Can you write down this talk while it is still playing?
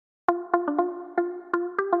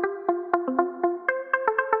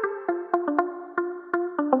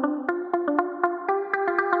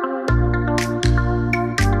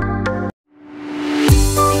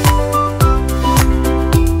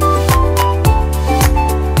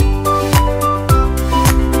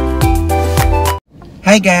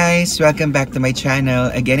Hi guys! Welcome back to my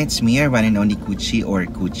channel. Again, it's me, your one and only Kuchi or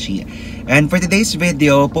Kuchi. And for today's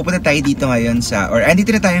video, pupunta tayo dito ngayon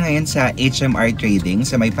andito na tayo ngayon sa HMR Trading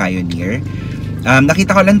sa may Pioneer.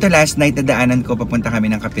 Nakita ko lang to last night, nadaanan ko, papunta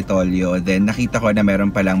kami ng Kapitolyo. Then nakita ko na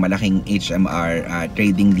meron palang malaking HMR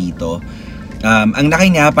Trading dito. Ang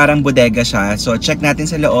laki niya, parang bodega siya. So check natin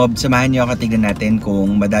sa loob, samahan niyo ako, tignan natin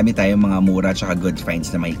kung madami tayong mga mura at good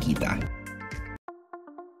finds na makikita.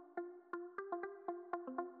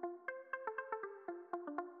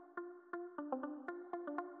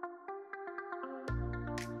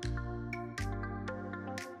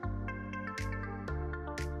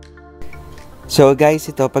 So guys,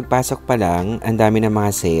 ito pagpasok pa lang, ang dami ng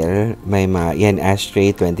mga sale. May mga, yan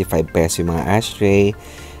ashtray, 25 pesos yung mga ashtray.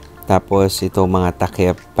 Tapos ito mga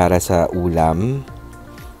takip para sa ulam.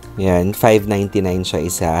 Yan, 5.99 siya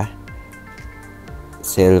isa.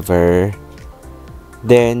 Silver.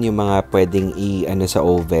 Then yung mga pwedeng sa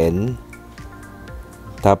oven.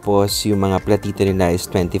 Tapos yung mga platito nila is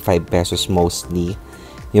 25 pesos mostly.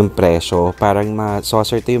 Yung presyo. Parang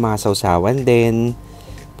saucer to yung mga sausawan din.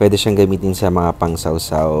 Pwede siyang gamitin sa mga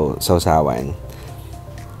sausawan.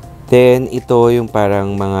 Then, ito yung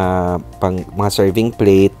parang mga serving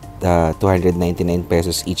plate. 299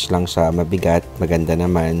 pesos each lang siya. Mabigat. Maganda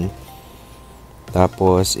naman.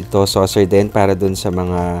 Tapos, ito saucer din para dun sa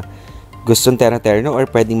mga gustong terno-terno or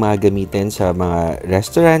pwedeng mga gamitin sa mga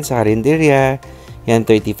restaurant, sa karinderya. Yan,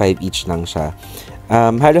 35 each lang siya.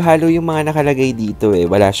 Halo-halo yung mga nakalagay dito eh.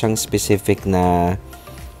 Wala siyang specific na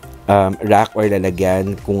rack or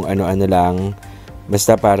lalagyan kung ano-ano lang,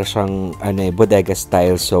 basta para siyang bodega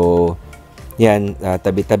style. So yan,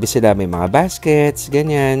 tabi-tabi sila, may mga baskets,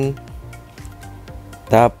 ganyan.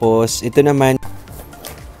 Tapos ito naman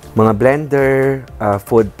mga blender,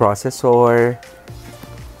 food processor,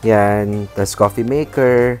 yan, tas coffee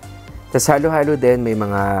maker, tas halo-halo din, may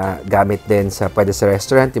mga gamit din pwede sa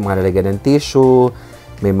restaurant, yung mga lalagyan ng tissue,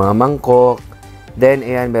 may mga mangkok. Then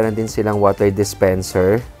ayan, meron din silang water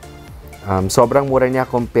dispenser. Sobrang mura niya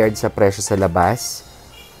compared sa presyo sa labas.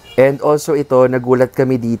 And also ito, nagulat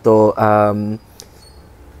kami dito, 4,000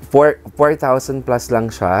 plus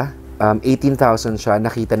lang siya. 18,000 siya.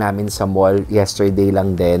 Nakita namin sa mall yesterday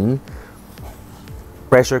lang din.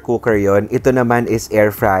 Pressure cooker yon. Ito naman is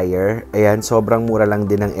air fryer. Ayan, sobrang mura lang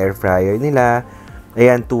din ng air fryer nila.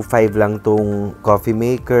 Ayan, 2,500 lang tong coffee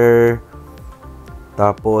maker.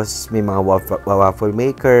 Tapos may mga waffle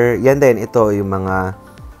maker. Yan din, ito yung mga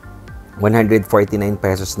 149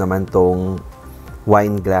 pesos naman tong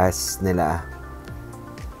wine glass nila.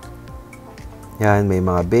 Yan, may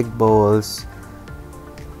mga big bowls.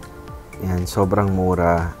 Yan, sobrang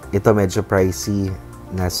mura. Ito medyo pricey.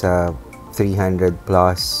 Nasa 300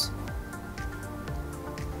 plus.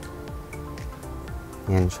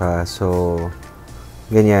 Yan siya. So,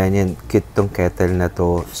 ganyan. Yan, cute tong kettle na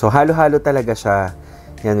to. So, halo-halo talaga siya.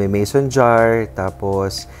 Yan, may mason jar.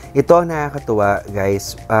 Tapos, ito ang nakakatuwa,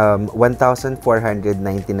 guys. 1,499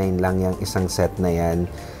 lang yung isang set na yan.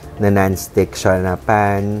 Na non-stick siya na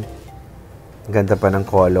pan. Ganda pa ng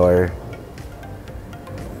color.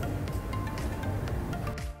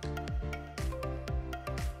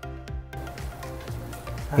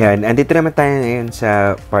 Yan, andito naman tayo ngayon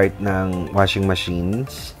sa part ng washing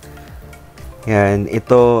machines. Yan,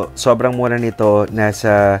 ito, sobrang mura nito.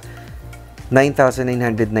 Nasa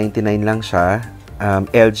 9,999 lang siya.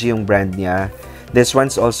 LG yung brand niya. This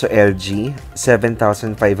one's also LG.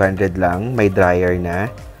 7,500 lang. May dryer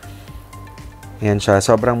na. Yan siya.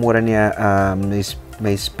 Sobrang mura niya.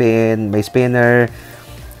 May spinner.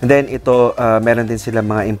 And then ito, meron din sila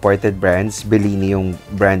mga imported brands. Bilihin yung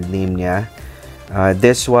brand name niya.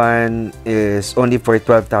 This one is only for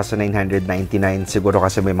 12,999. Siguro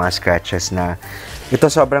kasi may mga scratches na. Ito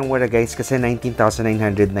sobrang mura guys kasi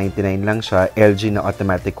 19,999 lang siya. LG na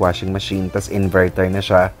automatic washing machine. Tas inverter na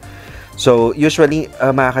siya. So usually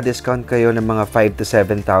makaka-discount kayo ng mga 5,000 to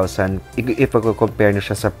 7,000 if compare na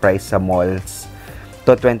siya sa price sa malls.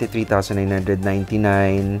 Ito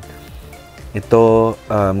 23,999. Ito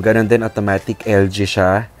ganun din, automatic LG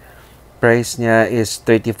siya. Price niya is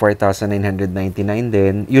 34,999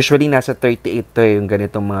 din. Usually, nasa 38 to yung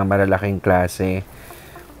ganitong mga malalaking klase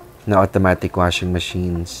na automatic washing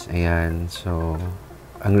machines. Ayan. So,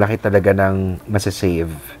 ang laki talaga ng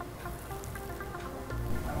masasave.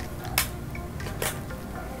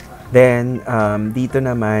 Then, dito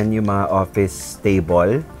naman yung mga office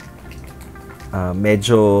table.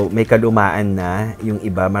 Medyo may kalumaan na. Yung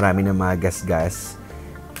iba, marami ng mga gas-gas.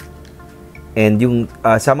 And yung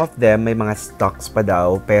some of them may mga stocks pa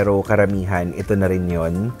daw, pero karamihan ito na rin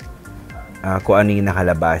yon. Kung ano yung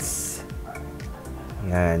nakalabas.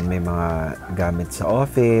 Yan, may mga gamit sa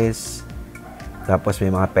office. Tapos may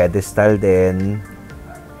mga pedestal din.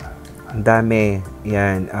 Ang dami.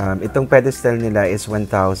 Yan. Itong pedestal nila is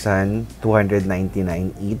 1,299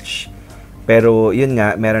 each. Pero yun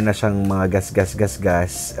nga, meron na siyang mga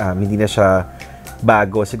gas. Hindi na siya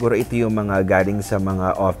bago. Siguro ito yung mga galing sa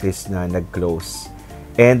mga office na nag-close.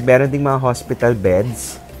 And meron ding mga hospital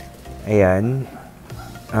beds. Ayan.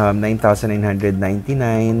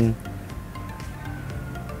 9,999.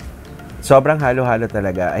 Sobrang halo-halo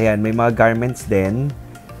talaga. Ayan, may mga garments din.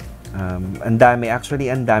 Ang dami. Actually,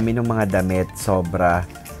 ang dami ng mga damit. Sobra.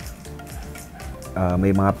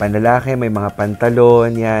 May mga panlalaki, may mga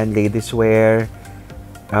pantalon, yan, ladies wear.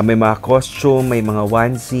 May mga costume, may mga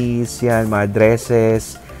onesies, yan, mga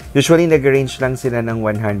dresses. Usually, nag-range lang sila ng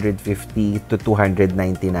 150 to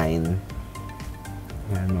 299.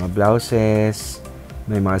 Yan, mga blouses,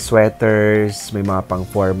 may mga sweaters, may mga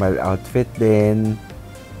pang-formal outfit din.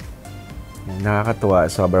 Yan,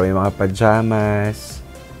 nakakatuwa. Sobra, may mga pajamas.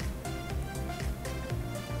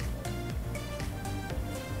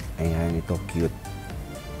 Ayan, ito cute.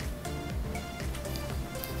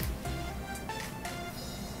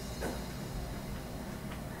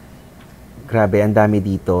 Grabe, ang dami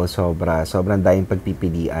dito. Sobrang daming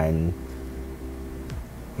pagpipilian.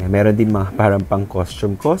 Ayan, meron din mga parang pang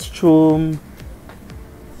costume.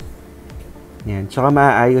 Yan, tsaka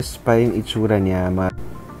maayos pa yung itsura niya.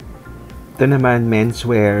 Ito naman,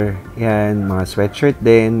 menswear. Yan, mga sweatshirt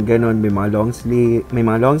din. Ganon, may mga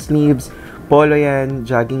long sleeves. Polo yan,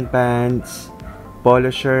 jogging pants,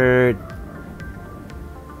 polo shirt.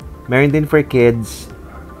 Meron din for kids.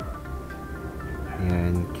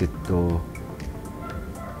 Ayan, cute to.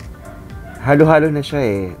 Halo-halo na siya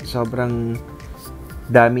eh. Sobrang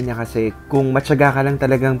dami niya kasi. Kung matyaga ka lang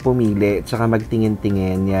talagang pumili, tsaka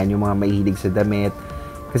magtingin-tingin, yan, yung mga mahilig sa damit.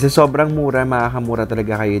 Kasi sobrang mura, makakamura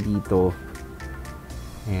talaga kayo dito.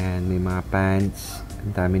 Ayan, may mga pants.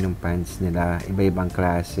 Ang dami ng pants nila. Iba-ibang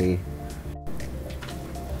klase.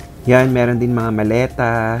 Yan, meron din mga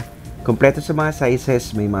maleta. Kompleto sa mga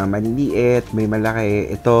sizes. May mga maliliit, may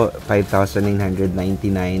malaki. Ito,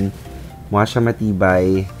 5,999. Mukha siya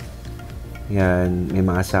matibay. Yan, may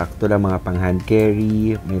mga sakto lang, mga pang hand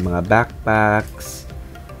carry. May mga backpacks.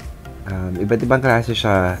 Iba't ibang klase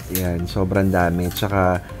siya. Yan, sobrang dami.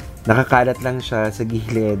 Tsaka, nakakalat lang siya sa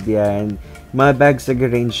gilid. Yan. Mga bags,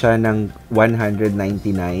 nag-range siya ng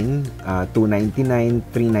 199, 299,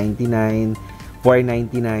 399,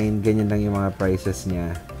 499, ganyan lang yung mga prices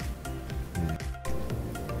niya.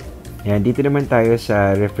 Yan, dito naman tayo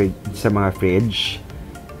sa mga fridge.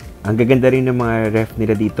 Ang gaganda rin ng mga ref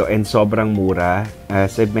nila dito and sobrang mura.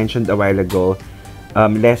 As I mentioned a while ago,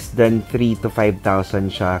 less than 3 to 5,000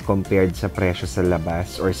 siya compared sa presyo sa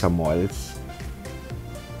labas or sa malls.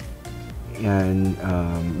 Yan,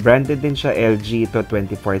 branded din siya, LG, to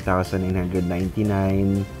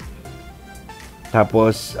 24,999.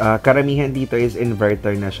 Tapos, karamihan dito is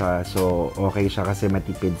inverter na siya. So, okay siya kasi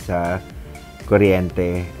matipid sa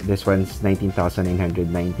kuryente. This one's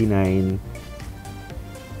 19,999.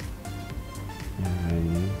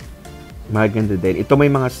 Maganda din. Ito may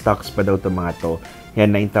mga stocks pa daw itong mga to.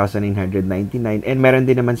 Yan, 9,999. And meron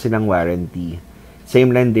din naman silang warranty.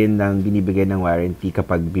 Same lang din ng binibigay ng warranty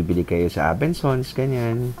kapag bibili kayo sa Abençons,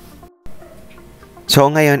 ganyan. So,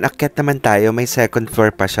 ngayon, akyat naman tayo. May second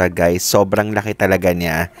floor pa siya, guys. Sobrang laki talaga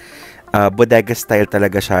niya. Bodega style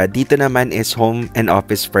talaga siya. Dito naman is home and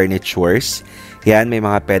office furnitures. Yan, may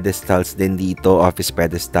mga pedestals din dito. Office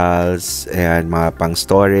pedestals. Ayan, mga pang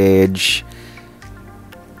storage.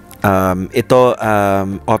 Ito,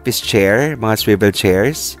 office chair. Mga swivel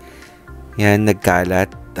chairs. Yan, nagkalat.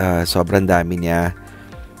 Sobrang dami niya.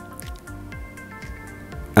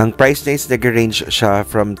 Ang price niya is nag-range siya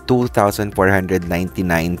from 2,499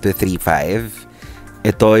 to 3,500.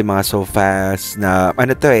 Ito yung mga sofas na,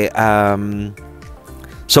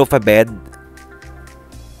 sofa bed.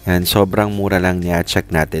 Yan, sobrang mura lang niya. Check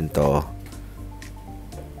natin to.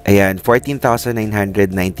 Ayan,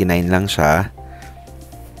 14,999 lang siya.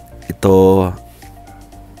 Ito,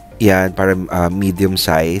 yan, para medium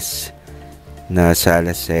size na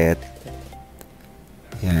sala set.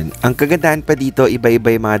 Yan. Ang kagandahan pa dito,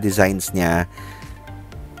 iba-iba yung mga designs niya.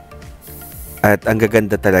 At ang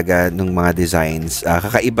gaganda talaga ng mga designs.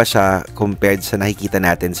 Kakaiba siya compared sa nakikita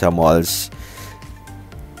natin sa malls.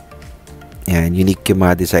 Yan, unique yung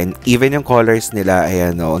mga design. Even yung colors nila,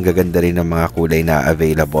 ayan o, ang gaganda rin ng mga kulay na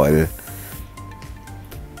available.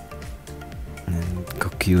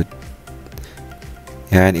 Cute.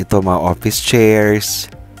 Yan, ito mga office chairs.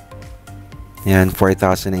 Yan,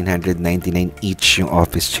 4,999 each yung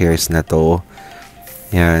office chairs na to.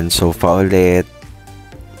 Yan, sofa ulit.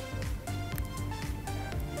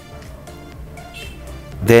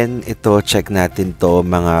 Then, ito, check natin to,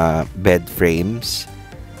 mga bed frames.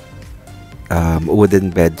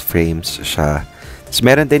 Wooden bed frames siya. So,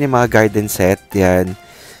 meron din yung mga garden set. Yan.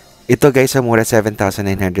 Ito guys, sa mura,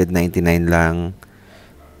 7,999 lang.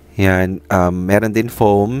 Yan. Meron din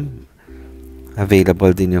foam.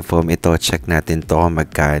 Available din yung foam. Ito, check natin to kung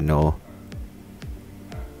magkano.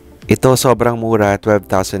 Ito, sobrang mura.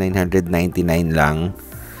 12,999 lang.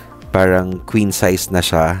 Parang queen size na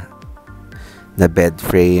siya. Na bed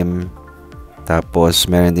frame. Tapos,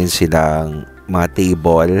 meron din silang mga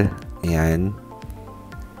table. Ayan.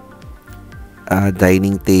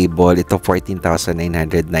 Dining table. Ito,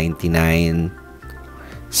 14,999.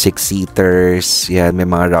 6-seaters. Yan, may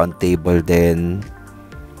mga round table din.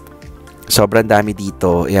 Sobrang dami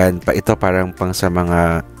dito. Yan, ito parang pang sa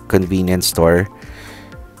mga convenience store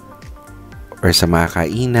or sa mga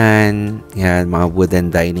kainan. Yan, mga wooden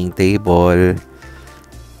dining table.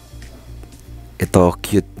 Ito,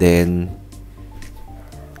 cute din.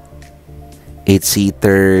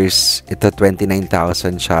 8-seaters. Ito,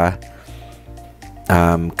 29,000 siya.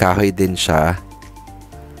 Kahoy din siya.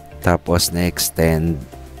 Tapos, na-extend.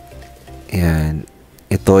 Yan.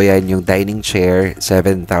 Ito yan, yung dining chair,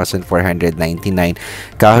 7,499.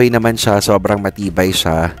 Kahoy naman siya, sobrang matibay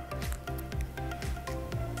siya.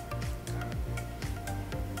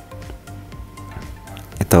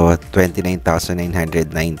 Ito,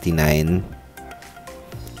 29,999.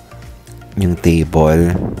 Yung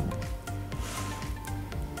table.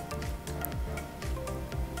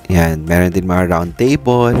 Yan, meron din mga round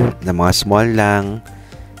table, na mga small lang.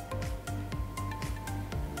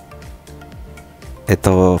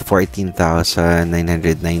 Ito,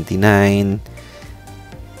 14,999.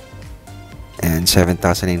 And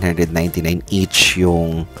 7,999 each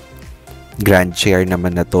yung grand chair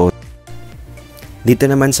naman na to. Dito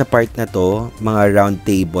naman sa part na to, mga round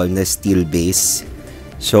table na steel base.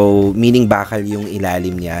 So, meaning bakal yung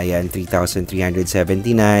ilalim niya. Yan,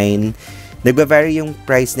 3,379. Nagba-vary yung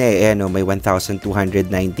price niya. May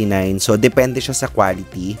 1,299. So, depende siya sa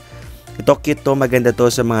quality. Ito, cute to. Maganda to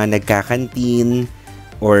sa mga nagkakantin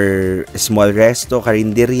or small resto,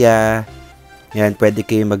 karinderya. Yan, pwede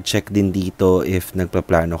kayo mag-check din dito if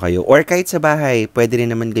nagpaplano kayo. Or kahit sa bahay, pwede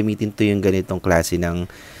rin naman gamitin to yung ganitong klase ng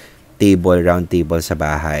table, round table sa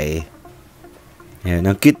bahay. Yan,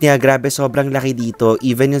 ang cute niya. Grabe, sobrang laki dito.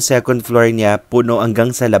 Even yung second floor niya, puno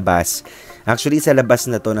hanggang sa labas. Actually, sa labas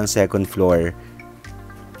na to ng second floor.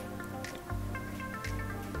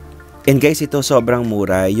 And guys, ito sobrang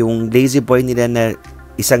mura. Yung Lazy Boy nila na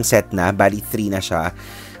isang set na, bali 3 na siya,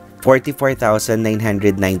 44,999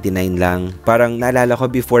 lang. Parang naalala ko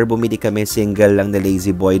before bumili kami single lang na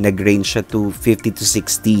Lazy Boy, nag-range siya to 50 to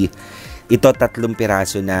 60. Ito 3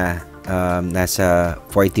 piraso na, nasa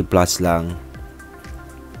 40 plus lang.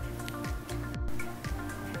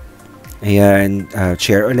 Ayan,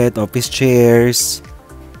 chair ulit, office chairs.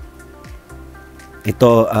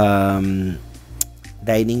 Ito,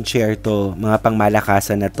 dining chair to, mga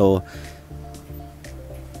pangmalakasan na to.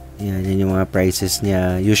 Yan yung mga prices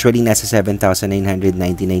niya. Usually, nasa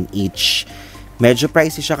 7,999 each. Medyo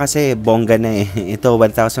pricey siya kasi bongga na eh. Ito,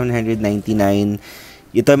 1,199.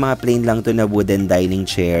 Ito, mga plain lang to na wooden dining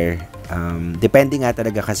chair. Depende nga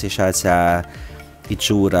talaga kasi siya sa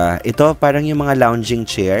itsura. Ito, parang yung mga lounging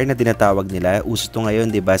chair na tinatawag nila. Uso to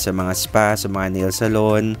ngayon, diba, sa mga spa, sa mga nail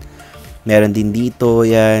salon. Meron din dito,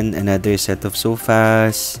 yan. Another set of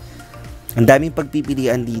sofas. Ang daming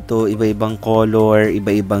pagpipilian dito, iba-ibang color,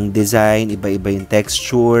 iba-ibang design, iba-iba yung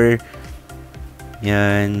texture.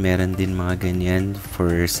 Yan, meron din mga ganyan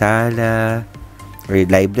for sala or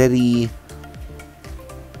library.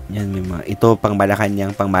 Yan, may mga, ito pang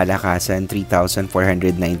Malacanang, pang Malakasan,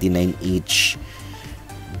 3,499 each.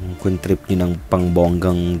 Kung trip nyo ng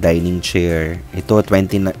pangbonggang dining chair. Ito,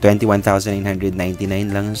 21,999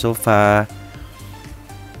 lang ang sofa.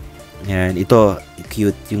 Yan, ito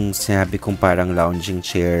cute yung sinabi kong parang lounging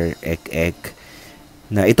chair, ek.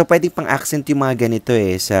 Na ito pwede pang accent yung mga ganito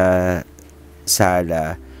eh sa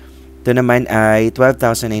sala. Ito naman ay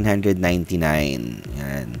 12,999.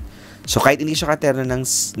 Yan. So kahit hindi siya katerno ng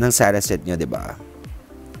sala set nyo, 'di ba?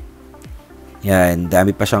 Yan,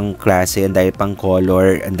 dami pa siyang klase, ang dami pang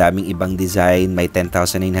color, ang daming ibang design, may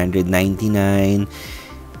 10,999.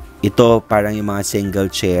 Ito, parang yung mga single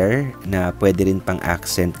chair na pwede rin pang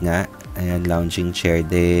accent nga. Ayan, lounging chair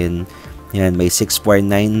din. Yan, may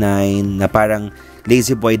 6,499 na parang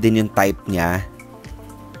Lazy Boy din yung type niya.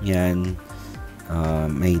 Yan.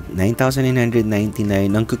 May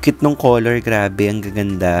 9,999. Ang cute nung color, grabe, ang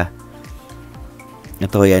gaganda.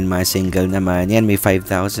 Ito, yan, mga single naman. Yan, may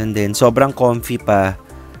 5,000 din. Sobrang comfy pa.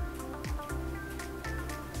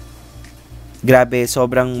 Grabe,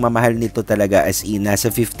 sobrang mamahal nito talaga, as in,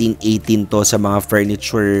 nasa 15-18 to sa mga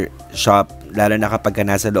furniture shop, lalo na kapag ka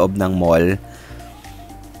nasa loob ng mall.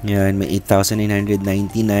 Yan, may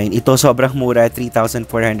 8,999. Ito sobrang mura,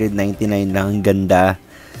 3,499 lang. Ang ganda.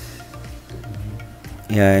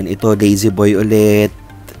 Yan, ito Lazy Boy ulit.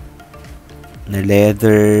 Na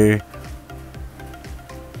leather.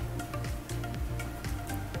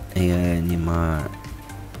 Ayan, yung mga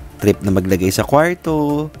trip na maglagay sa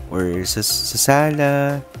kwarto or sa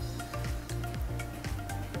sala.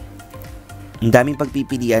 Ang daming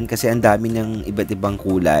pagpipilian kasi ang dami ng iba't ibang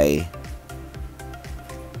kulay.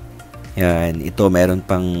 Yan, ito meron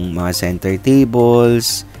pang mga center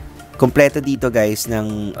tables. Kompleto dito guys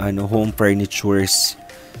ng home furnitures.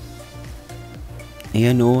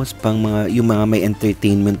 Ayan pang yung mga may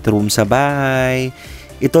entertainment room sa bahay.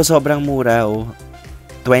 Ito sobrang mura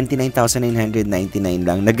 29,999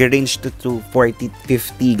 lang. Nag-range to 40,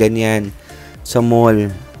 50 ganyan sa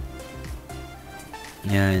mall.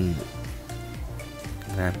 Yan.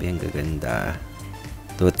 Grabe, ang gaganda.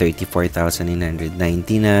 To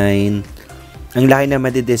 34,999. Ang laki na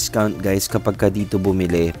madi-discount guys kapag ka dito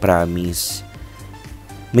bumili, promise.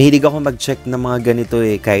 Mahilig ako mag-check ng mga ganito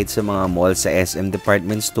kahit sa mga mall, sa SM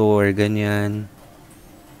department store, ganyan.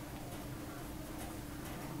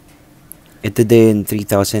 Ito din,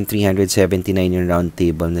 3,379 yung round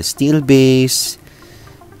table na steel base.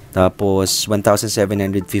 Tapos,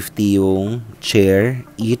 1,750 yung chair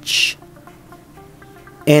each.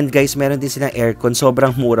 And guys, meron din silang aircon.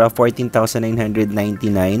 Sobrang mura,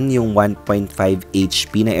 14,999 yung 1.5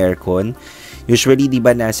 HP na aircon. Usually, di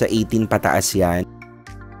ba, nasa 18 pataas yan.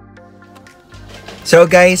 So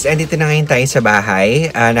guys, andito na ngayon tayo sa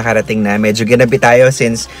bahay. Nakarating na. Medyo ginabi tayo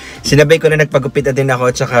since sinabay ko na nagpagupit na din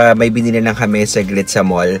ako tsaka may binili lang kami saglit sa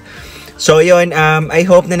mall. So yun, I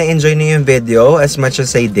hope na na-enjoy niyo yung video as much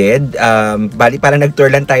as I did. Bali parang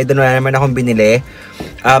nag-tour lang tayo doon, wala naman akong binili.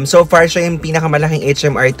 So far, siya yung pinakamalaking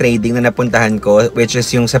HMR Trading na napuntahan ko, which is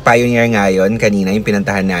yung sa Pioneer ngayon, kanina yung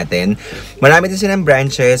pinuntahan natin. Marami din silang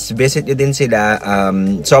branches, visit nyo din sila.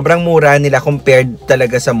 Sobrang mura nila compared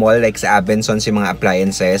talaga sa mall, like sa Abenson, yung mga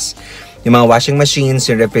appliances. Yung mga washing machines,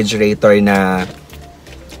 yung refrigerator na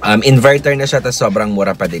inverter na siya, tas sobrang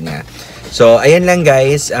mura pa din niya. So, ayan lang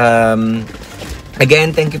guys.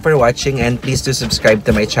 Again, thank you for watching and please do subscribe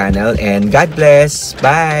to my channel and God bless.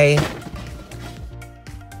 Bye!